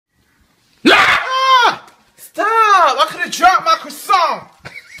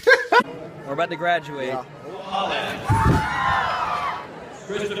about to graduate. Yeah.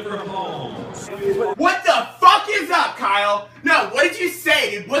 Christopher Holmes. What the fuck is up, Kyle? No, what did you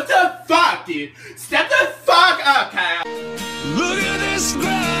say, dude? What the fuck, dude? Step the fuck up, Kyle. Look at this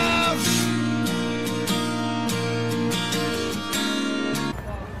graph.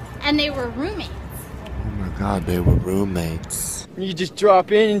 And they were roommates. Oh my god, they were roommates. You just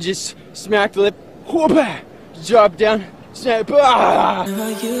drop in and just smack the lip. Whoop! Drop down. Snap. Ah!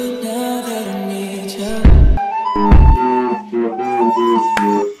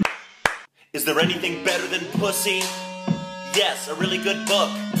 Is there anything better than pussy? Yes, a really good book.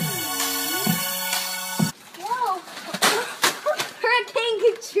 Whoa!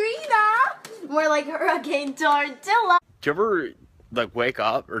 Hurricane Katrina! More like Hurricane Tortilla. Do you ever like wake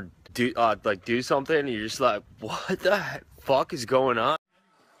up or do something and you're just like, what the fuck is going on?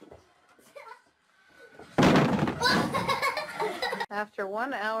 After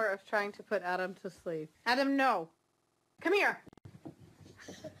 1 hour of trying to put Adam to sleep. Adam, no. Come here.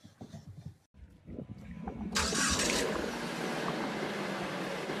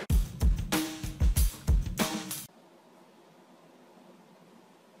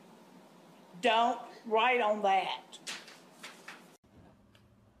 Don't write on that.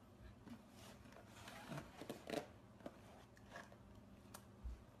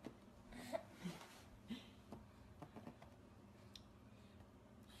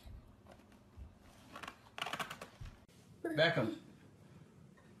 Beckham,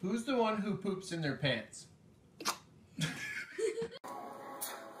 who's the one who poops in their pants?